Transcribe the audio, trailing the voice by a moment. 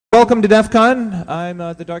welcome to DEFCON. I'm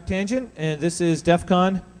the Dark Tangent, and this is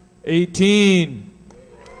DEFCON 18.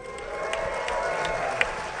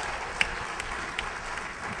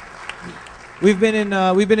 We've been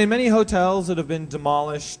in many hotels that have been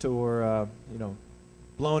demolished or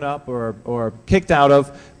blown up or kicked out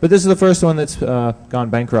of, but this is the first one that's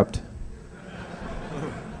gone bankrupt.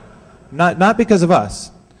 Not because of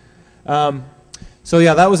us. So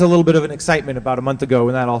yeah, that was a little bit of an excitement about a month ago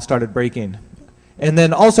when that all started breaking. And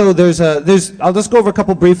then also I'll just go over a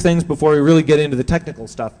couple brief things before we really get into the technical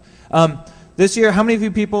stuff. This year, how many of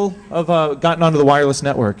you people have gotten onto the wireless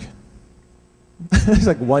network? There's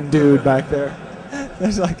like one dude back there.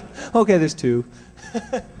 There's like, okay, there's two.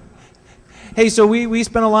 Hey, so we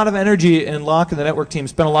spent a lot of energy, and Locke and the network team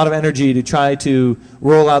spent a lot of energy to try to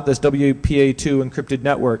roll out this WPA2 encrypted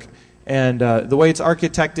network. And the way it's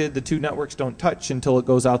architected, the two networks don't touch until it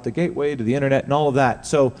goes out the gateway to the internet and all of that.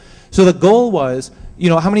 So the goal was,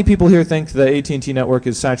 how many people here think the AT&T network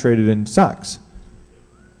is saturated and sucks?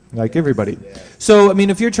 Like everybody. So, I mean,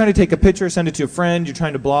 if you're trying to take a picture, send it to a friend, you're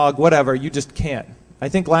trying to blog, whatever, you just can't. I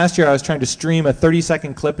think last year I was trying to stream a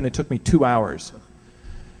 30-second clip and it took me 2 hours.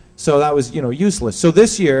 So that was, useless. So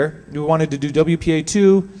this year, we wanted to do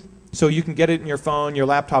WPA2 so you can get it in your phone, your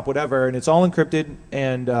laptop, whatever, and it's all encrypted,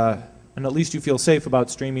 and at least you feel safe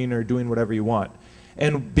about streaming or doing whatever you want.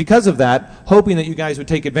 And because of that, hoping that you guys would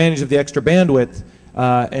take advantage of the extra bandwidth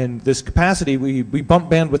and this capacity, we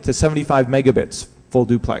bumped bandwidth to 75 megabits full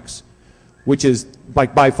duplex, which is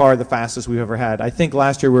like by far the fastest we've ever had. I think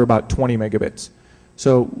last year we were about 20 megabits.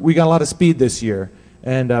 So we got a lot of speed this year.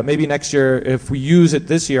 And maybe next year, if we use it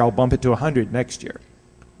this year, I'll bump it to 100 next year,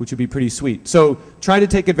 which would be pretty sweet. So try to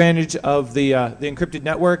take advantage of the encrypted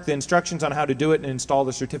network. The instructions on how to do it and install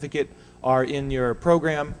the certificate are in your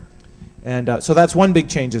program. And so that's one big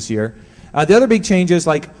change this year. The other big change is,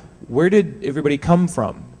 like, where did everybody come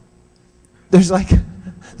from? There's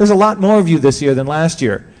a lot more of you this year than last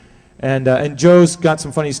year. And Joe's got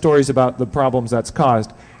some funny stories about the problems that's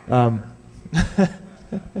caused.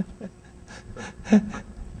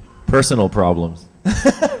 Personal problems.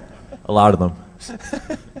 A lot of them.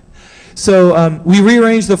 So we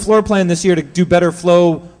rearranged the floor plan this year to do better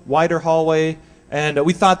flow, wider hallway, and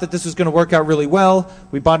we thought that this was going to work out really well.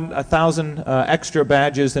 We bought 1,000 extra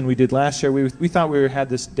badges than we did last year. We thought we had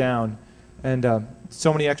this down, and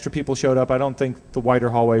so many extra people showed up. I don't think the wider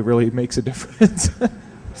hallway really makes a difference.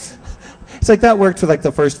 It's like that worked for like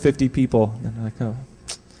the first 50 people. And like, oh.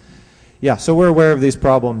 Yeah, so we're aware of these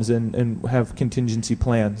problems and have contingency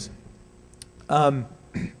plans.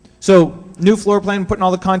 So new floor plan, putting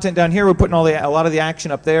all the content down here. We're putting a lot of the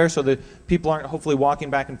action up there so that people aren't hopefully walking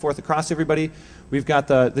back and forth across everybody. We've got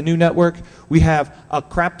the new network. We have a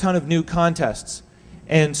crap ton of new contests.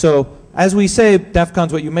 And so as we say,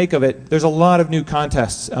 DEFCON's what you make of it. There's a lot of new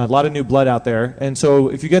contests, a lot of new blood out there. And so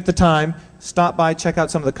if you get the time, stop by, check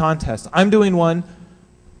out some of the contests. I'm doing one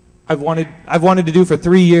I've wanted to do for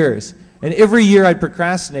 3 years. And every year I'd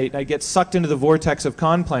procrastinate and I'd get sucked into the vortex of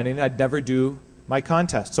con planning and I'd never do my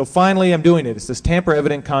contest. So finally I'm doing it. It's this tamper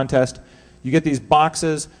evident contest. You get these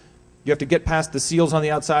boxes. You have to get past the seals on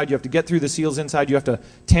the outside. You have to get through the seals inside. You have to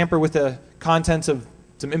tamper with the contents of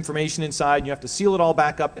some information inside. And you have to seal it all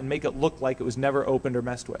back up and make it look like it was never opened or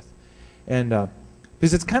messed with. And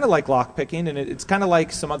because it's kind of like lock picking and it's kind of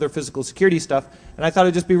like some other physical security stuff. And I thought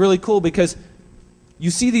it'd just be really cool because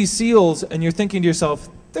you see these seals and you're thinking to yourself,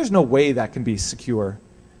 there's no way that can be secure.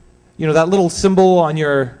 That little symbol on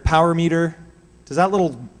your power meter, does that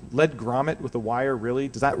little lead grommet with the wire really,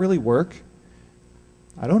 does that really work?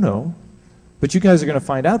 I don't know. But you guys are going to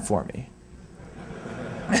find out for me.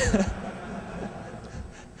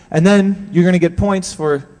 And then you're going to get points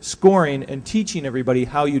for scoring and teaching everybody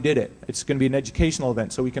how you did it. It's going to be an educational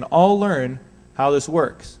event, so we can all learn how this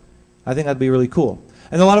works. I think that'd be really cool.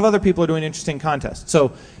 And a lot of other people are doing interesting contests.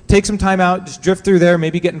 So take some time out, just drift through there,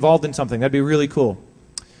 maybe get involved in something. That'd be really cool.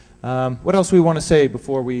 What else do we want to say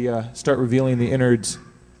before we start revealing the innards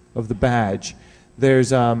of the badge? There's,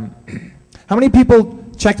 how many people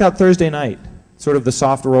checked out Thursday night, sort of the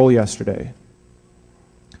soft roll yesterday?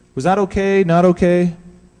 Was that okay, not okay?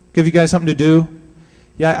 Give you guys something to do?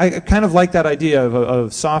 Yeah, I kind of like that idea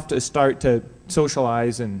of soft start to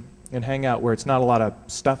socialize and hang out where it's not a lot of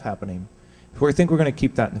stuff happening. I think we're going to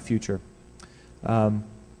keep that in the future. What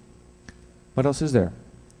else is there?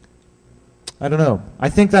 I don't know. I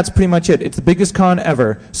think that's pretty much it. It's the biggest con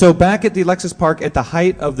ever. So back at the Alexis Park at the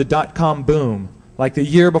height of the dot-com boom, like the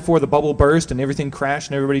year before the bubble burst and everything crashed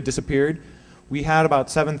and everybody disappeared, we had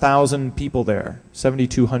about 7,000 people there,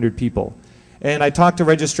 7,200 people. And I talked to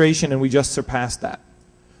registration and we just surpassed that.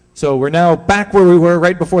 So we're now back where we were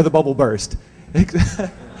right before the bubble burst.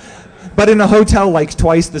 But in a hotel like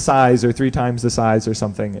twice the size or 3 times the size or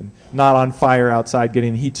something, and not on fire outside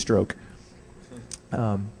getting heat stroke.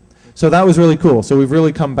 So that was really cool. So we've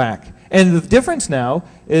really come back. And the difference now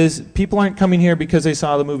is people aren't coming here because they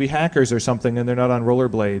saw the movie Hackers or something and they're not on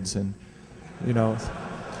rollerblades and, you know.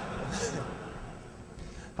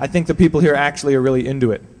 I think the people here actually are really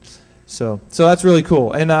into it. So that's really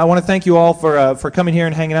cool. And I want to thank you all for coming here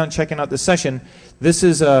and hanging out and checking out this session. This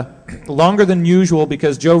is longer than usual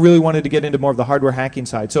because Joe really wanted to get into more of the hardware hacking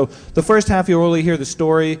side. So the first half you'll really hear the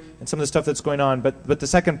story and some of the stuff that's going on, but the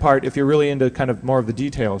second part, if you're really into kind of more of the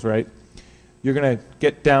details, right, you're going to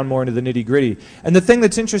get down more into the nitty-gritty. And the thing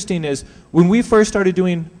that's interesting is when we first started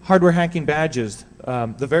doing hardware hacking badges,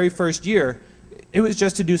 the very first year, it was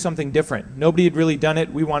just to do something different. Nobody had really done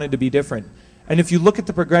it. We wanted to be different. And if you look at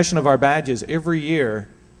the progression of our badges, every year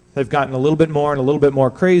they've gotten a little bit more and a little bit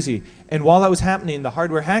more crazy. And while that was happening, the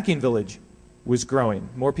hardware hacking village was growing.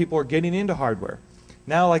 More people are getting into hardware.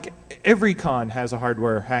 Now, like, every con has a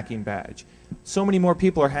hardware hacking badge. So many more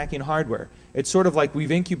people are hacking hardware. It's sort of like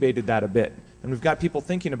we've incubated that a bit, and we've got people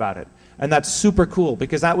thinking about it. And that's super cool,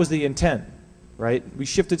 because that was the intent, right? We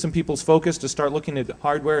shifted some people's focus to start looking at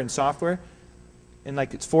hardware and software, and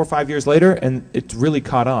like it's 4 or 5 years later, and it's really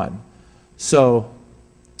caught on. So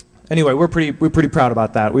anyway, we're pretty proud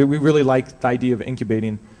about that. We really like the idea of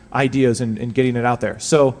incubating ideas and getting it out there.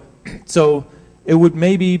 So it would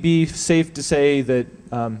maybe be safe to say that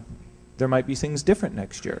there might be things different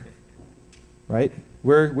next year, right?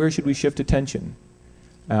 Where should we shift attention?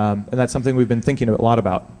 And that's something we've been thinking a lot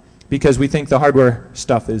about, because we think the hardware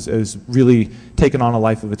stuff is really taken on a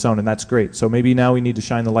life of its own, and that's great. So maybe now we need to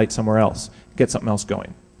shine the light somewhere else, get something else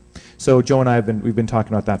going. So Joe and I we've been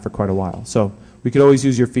talking about that for quite a while. So we could always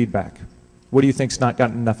use your feedback. What do you think's not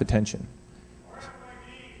gotten enough attention?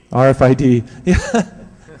 RFID. Yeah.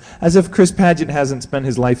 As if Chris Padgett hasn't spent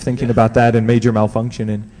his life thinking about that and major malfunction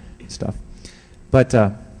and stuff. But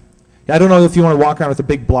I don't know if you want to walk around with a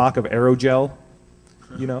big block of aerogel,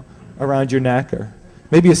 you know, around your neck, or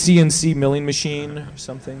maybe a CNC milling machine or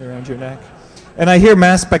something around your neck. And I hear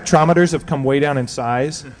mass spectrometers have come way down in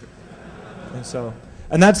size.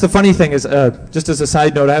 And that's the funny thing is, just as a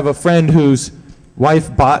side note, I have a friend whose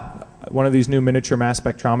wife bought one of these new miniature mass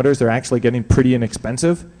spectrometers. They're actually getting pretty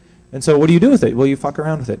inexpensive. And so what do you do with it? Well, you fuck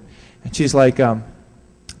around with it. And she's like,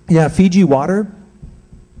 yeah, Fiji water,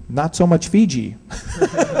 not so much Fiji.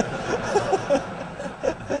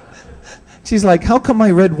 She's like, how come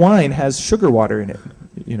my red wine has sugar water in it,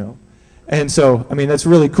 you know? And so, I mean, that's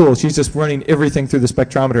really cool. She's just running everything through the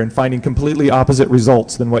spectrometer and finding completely opposite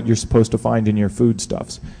results than what you're supposed to find in your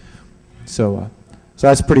foodstuffs. So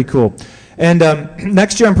that's pretty cool. And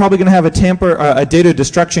next year, I'm probably going to have a data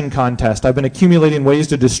destruction contest. I've been accumulating ways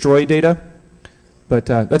to destroy data, but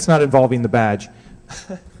that's not involving the badge.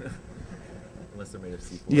 Unless they're made of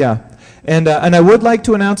C4. Yeah, and I would like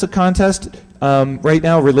to announce a contest right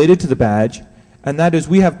now related to the badge, and that is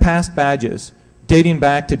we have past badges dating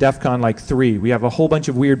back to DEFCON like 3. We have a whole bunch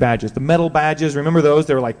of weird badges. The metal badges, remember those?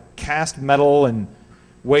 They were like cast metal and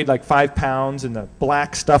weighed like 5 pounds, and the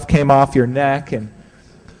black stuff came off your neck. And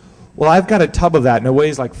well, I've got a tub of that, and it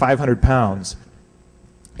weighs like 500 pounds.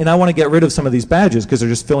 And I want to get rid of some of these badges because they're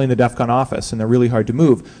just filling the DEFCON office, and they're really hard to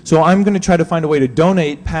move. So I'm going to try to find a way to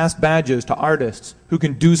donate past badges to artists who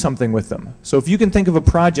can do something with them. So if you can think of a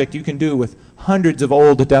project you can do with hundreds of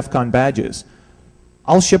old DEFCON badges,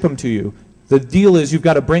 I'll ship them to you. The deal is you've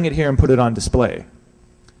got to bring it here and put it on display.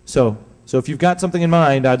 So if you've got something in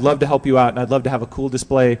mind, I'd love to help you out, and I'd love to have a cool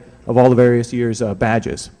display of all the various years'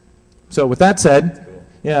 badges. So with that said,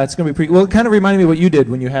 yeah, it's going to be pretty. Well, it kind of reminded me of what you did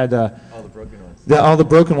when you had all the broken ones. all the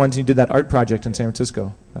broken ones, and you did that art project in San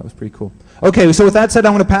Francisco. That was pretty cool. Okay, so with that said,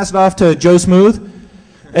 I'm going to pass it off to Joe Smooth,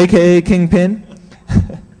 a.k.a. Kingpin.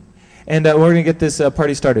 And we're going to get this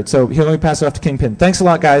party started. So here, let me pass it off to Kingpin. Thanks a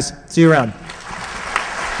lot, guys. See you around.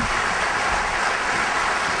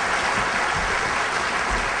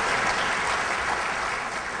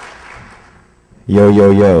 Yo,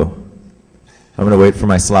 yo, yo. I'm going to wait for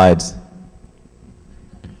my slides,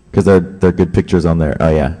 because they're good pictures on there. Oh,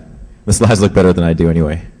 yeah. The slides look better than I do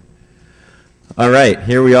anyway. All right,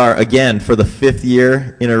 here we are again for the 5th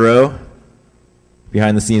year in a row,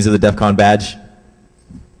 behind the scenes of the DEFCON Badge.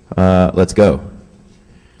 Let's go.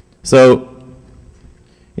 So,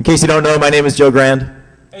 in case you don't know, my name is Joe Grand.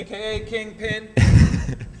 A.k.a. Kingpin.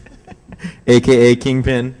 A.k.a.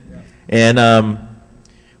 Kingpin. Yeah. And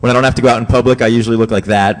when I don't have to go out in public, I usually look like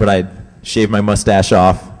that, but I shave my mustache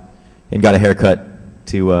off and got a haircut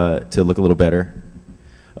to look a little better.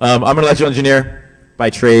 I'm an electrical engineer by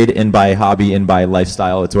trade and by hobby and by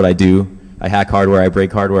lifestyle. It's what I do. I hack hardware, I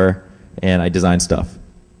break hardware, and I design stuff.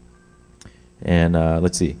 And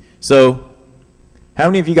let's see. So, how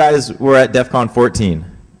many of you guys were at DEFCON 14?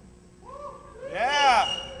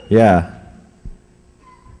 Yeah. Yeah.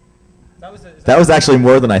 That was actually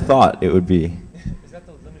more than I thought it would be. Is that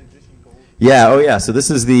the limited edition gold? Yeah, oh yeah. So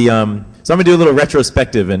this is the, so I'm going to do a little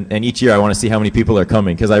retrospective, and each year I want to see how many people are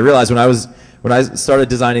coming. Because I realized when I started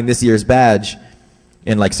designing this year's badge,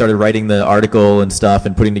 and like started writing the article and stuff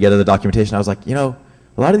and putting together the documentation, I was like, you know,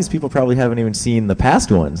 a lot of these people probably haven't even seen the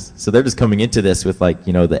past ones. So they're just coming into this with like,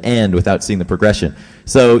 you know, the end without seeing the progression.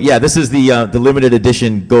 So yeah, this is the limited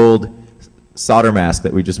edition gold solder mask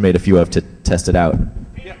that we just made a few of to test it out.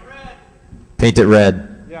 Paint it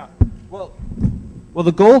red. Yeah. Well,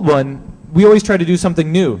 the gold one, we always try to do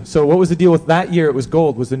something new. So what was the deal with that year? It was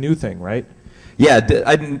gold was the new thing, right? Yeah,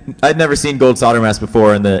 I'd never seen gold solder mask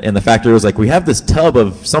before, and the factory was like, we have this tub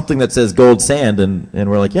of something that says gold sand, and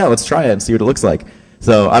we're like, yeah, let's try it and see what it looks like.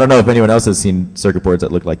 So I don't know if anyone else has seen circuit boards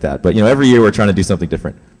that look like that, but you know, every year we're trying to do something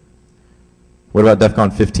different. What about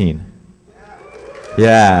DEFCON 15?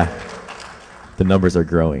 Yeah, the numbers are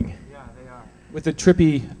growing. With the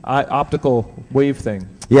trippy optical wave thing.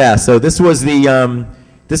 Yeah, so this was the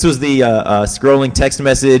scrolling text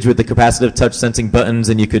message with the capacitive touch sensing buttons,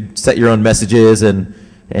 and you could set your own messages and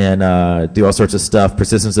do all sorts of stuff.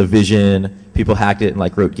 Persistence of vision. People hacked it and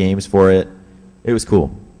like wrote games for it. It was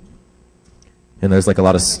cool. And there's like a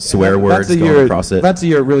lot of swear words going across it. That's the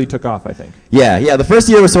year it really took off, I think. Yeah. The first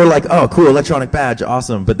year was sort of like, oh, cool, electronic badge,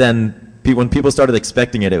 awesome. But then when people started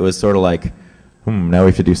expecting it, it was sort of like, now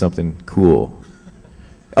we have to do something cool.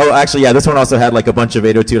 Oh, actually, yeah, this one also had like a bunch of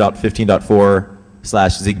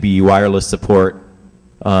 802.15.4/Zigbee wireless support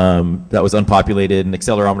that was unpopulated, and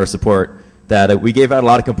accelerometer support that we gave out a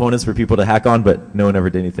lot of components for people to hack on, but no one ever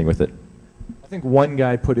did anything with it. I think one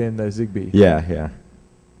guy put in the Zigbee. Yeah.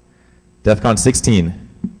 DEFCON 16.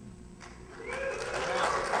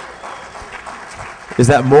 Is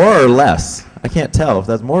that more or less? I can't tell if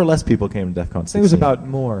that's more or less people came to DEFCON 16. I think it was about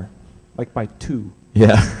more, like by 2.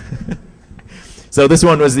 Yeah. So this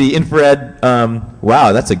one was the infrared.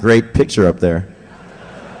 Wow, that's a great picture up there.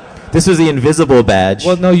 This was the invisible badge.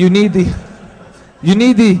 Well, no, you need the.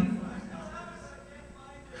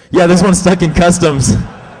 Yeah, this one's stuck in customs.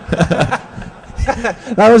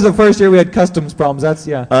 That was the first year we had customs problems. That's,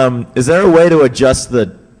 yeah. Is there a way to adjust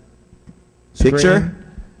the picture?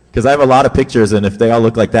 Because I have a lot of pictures, and if they all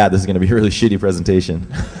look like that, this is going to be a really shitty presentation.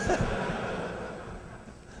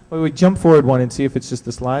 Wait, we jump forward one and see if it's just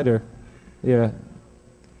the slide or. Yeah.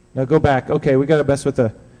 Now go back. Okay, we got to mess with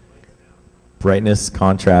the brightness,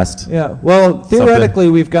 contrast. Yeah. Well, theoretically,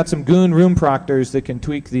 we've got some Goon room proctors that can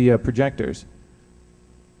tweak the projectors.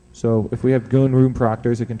 So if we have Goon room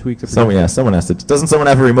proctors, it can tweak the projector. Someone has to. Doesn't someone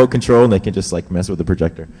have a remote control and they can just like mess with the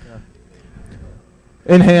projector?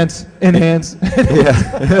 Yeah. Enhance. Yeah.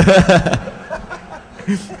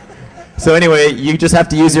 So anyway, you just have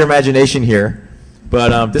to use your imagination here.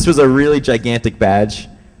 But this was a really gigantic badge.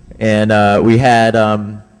 And we had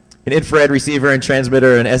an infrared receiver and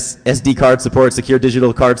transmitter and SD card support, secure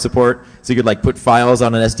digital card support. So you could like put files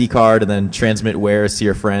on an SD card and then transmit wares to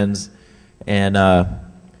your friends. And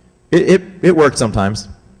it worked sometimes.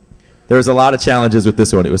 There was a lot of challenges with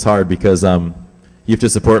this one. It was hard because you have to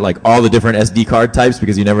support like all the different SD card types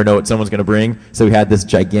because you never know what someone's going to bring. So we had this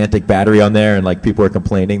gigantic battery on there, and like people were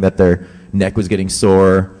complaining that their neck was getting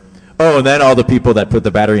sore. Oh, and then all the people that put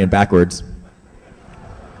the battery in backwards.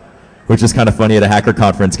 Which is kind of funny at a hacker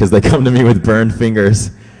conference because they come to me with burned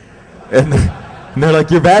fingers. And they're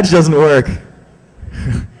like, your badge doesn't work.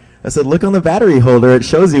 I said, look on the battery holder. It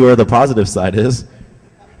shows you where the positive side is.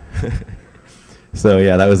 So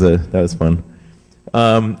yeah, that was fun.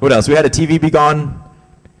 What else? We had a TV be gone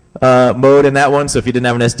mode in that one. So if you didn't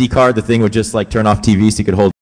have an SD card, the thing would just like turn off TV so you could hold